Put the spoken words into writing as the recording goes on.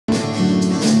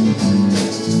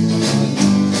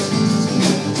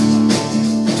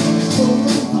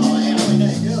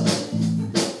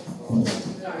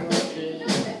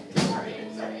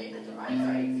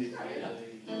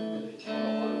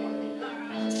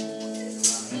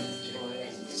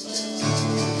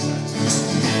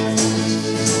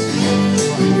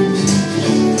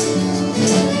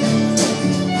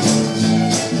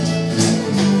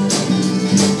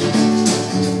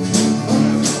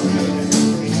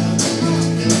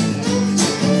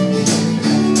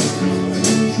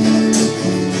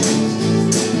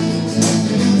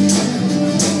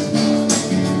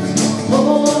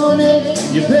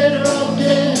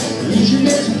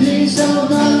of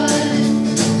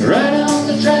mine. Right on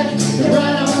the track,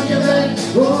 right on your back,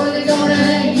 boy, they're gonna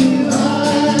hang you high.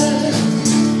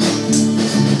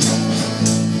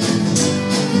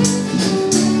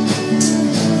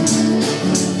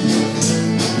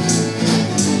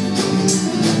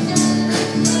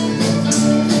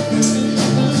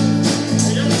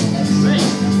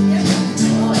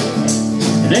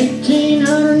 In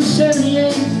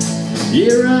 1878,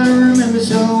 year I remember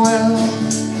so well,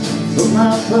 put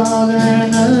my father in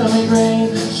an early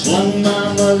grave, slung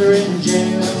my mother in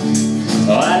jail.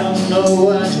 Oh, I don't know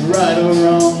what's right or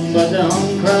wrong, but they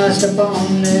hung Christ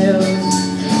upon nails.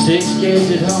 6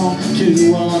 kids at home,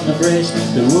 2 on the breast,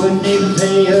 that wouldn't even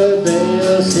pay her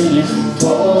bill, singing,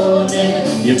 poor Ned,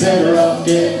 you're better off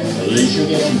dead, at least you'll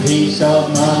get some peace of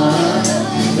mind.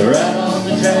 They're right on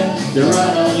the track, they're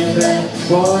right on your back,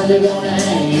 boy, they're gonna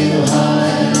hang you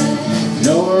high.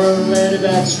 No word read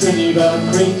about Stringy Bog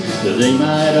Creek that they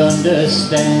might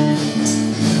understand.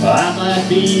 I might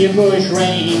be a bush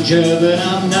ranger, but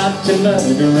I'm not a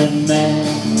murdering man.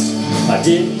 I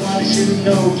didn't want to shoot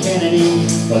no Kennedy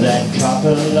or that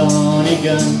copper Lonnie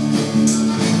gun.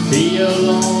 He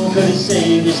alone could have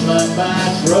saved his life by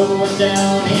throwing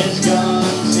down his gun,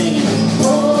 singing,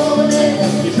 oh, Ned,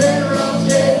 you're better off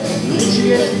dead, at least you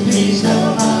get peace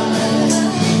of mind.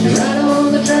 You're right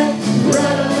on the track,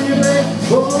 right on your back,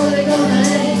 boy, they're gonna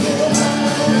hang you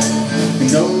high. You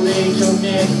know they took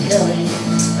Ned Kelly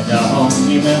and hung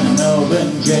him in the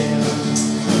Melbourne jail.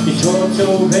 He taught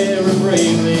so very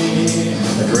bravely,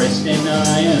 dressed in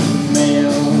iron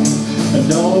mail. And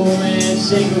no man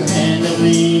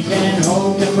single-handedly can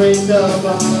hope to break the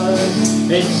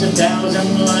bars. It's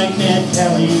 1,000 like Ned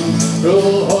Kelly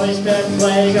who'll hoist that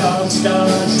flag of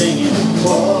stars, singing,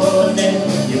 oh, Ned,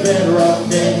 you're better off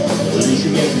dead, at least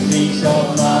you get your peace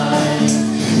of mind.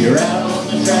 You're out on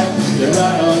the track, they're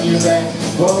right on your back,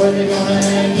 boy, they're gonna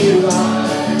hang you high.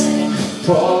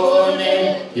 Poor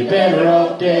Ned, you're better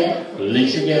off dead, at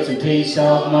least you get some peace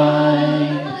of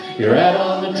mind. You're out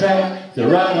on the track, they're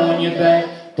right on your back,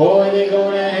 boy, they're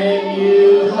gonna hang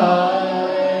you high.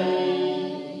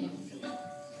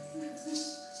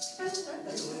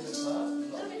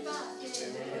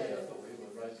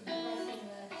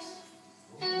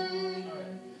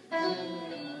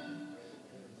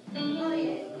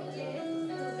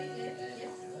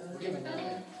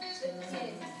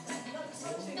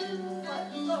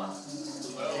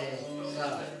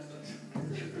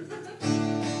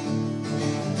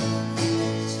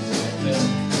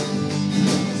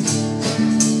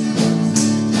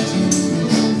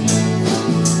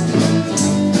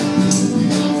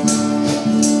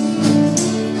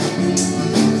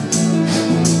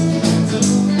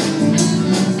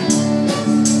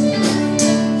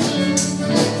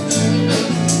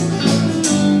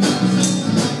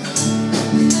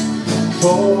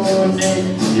 Poor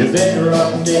Ned, you're better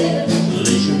off dead, at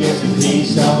least you'll get some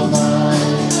peace of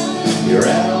mind. You're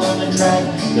out on the track,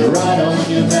 they're right on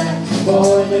your back,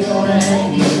 boy, they're gonna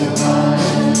hang you high.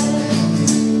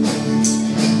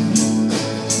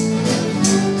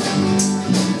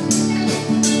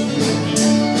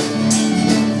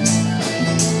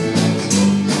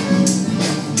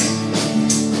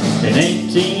 In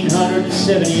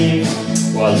 1878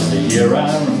 was the year I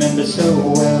remember so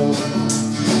well.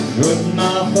 Put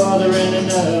my father in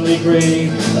an early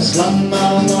grave, I slung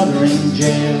my mother in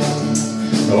jail.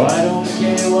 No, I don't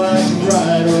care what's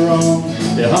right or wrong,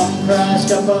 they hung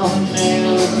Christ up on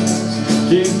nails.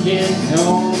 2 kids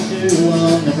home, 2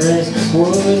 on the breast,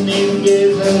 wouldn't even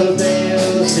give her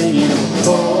bail, singing,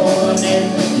 poor Ned,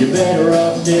 you're better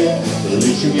off dead, at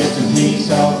least you get some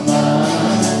peace of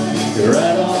mind. You're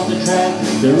right on the track,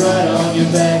 they're right on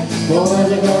your back, boy,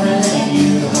 they're gonna hang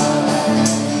you high.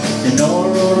 And no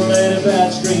wrote a letter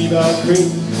about Stringy Bog Creek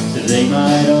so they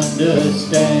might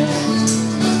understand.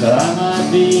 I might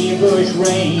be a bush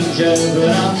ranger, but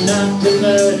I'm not a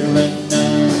murdering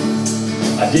man.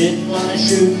 I didn't want to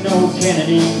shoot no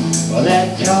Kennedy or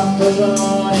that copper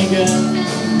Lonnie gun.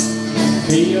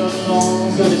 He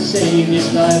alone could have saved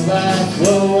his life by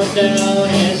throwing down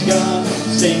his gun,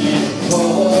 singing,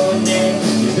 poor Ned,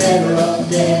 you're better off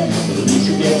dead, but at least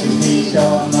you get your peace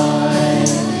of mind.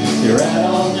 You're out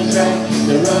on the track,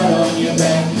 they're right on your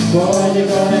back, boy, they're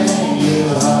gonna hang you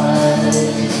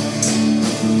high.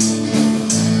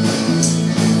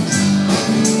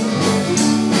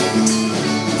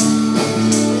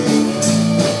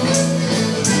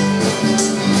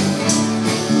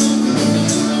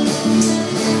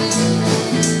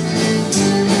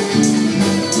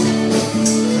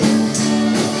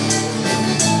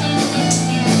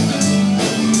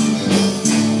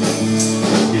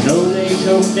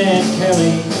 Ned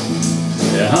Kelly,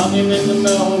 they hung hung him in the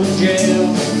Melbourne jail.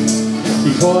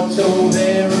 He fought so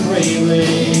very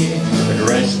bravely, but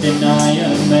rest in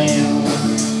iron mail.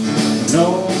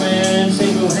 No man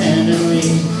single-handedly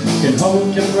can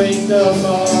hope to break the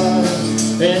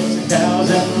bars. It's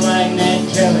 1,000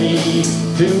 Magnet Kelly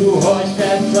to hoist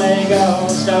that flag. I'll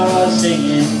start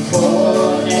singing,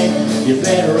 poor Nick, you're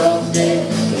better off dead.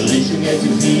 At least you get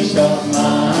your peace of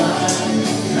mind.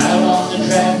 Out on the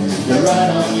track, they're right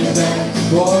on your back.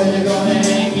 Boy, they're gonna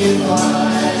hang you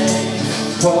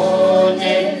high. Poor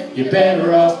Nick, you're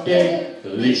better off dead.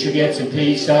 At least you get some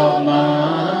peace of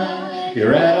mind.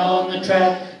 You're right on the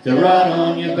track, they're right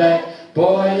on your back.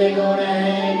 Boy, they're gonna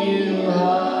hang you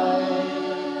high.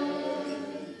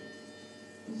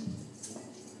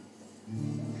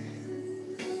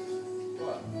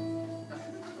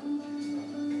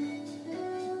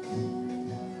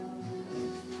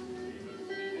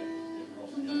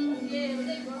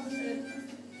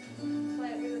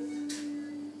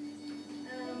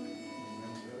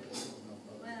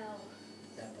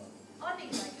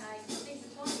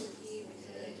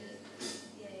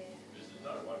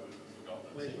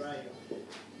 Where's Ray?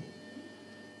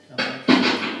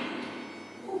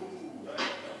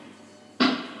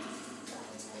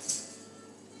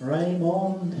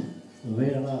 Raymond,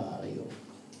 where are you?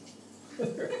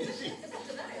 Where is he?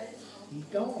 He's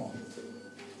gone.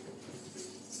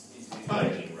 He's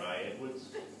paging Ray Edwards.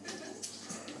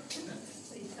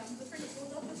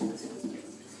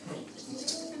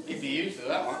 He'd be used to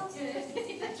that one.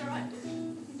 Yeah, that's right.